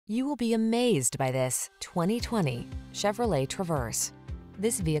You will be amazed by this 2020 Chevrolet Traverse.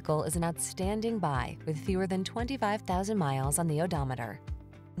 This vehicle is an outstanding buy with fewer than 25,000 miles on the odometer.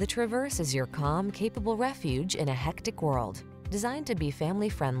 The Traverse is your calm, capable refuge in a hectic world. Designed to be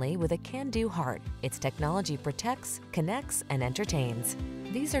family-friendly with a can-do heart, its technology protects, connects, and entertains.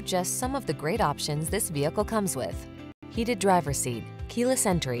 These are just some of the great options this vehicle comes with: heated driver's seat, keyless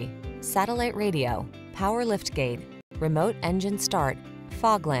entry, satellite radio, power liftgate, remote engine start,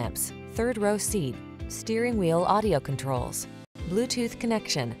 fog lamps, third row seat, steering wheel audio controls, Bluetooth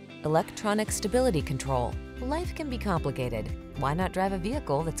connection, electronic stability control. Life can be complicated. Why not drive a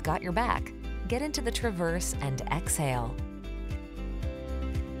vehicle that's got your back? Get into the Traverse and exhale.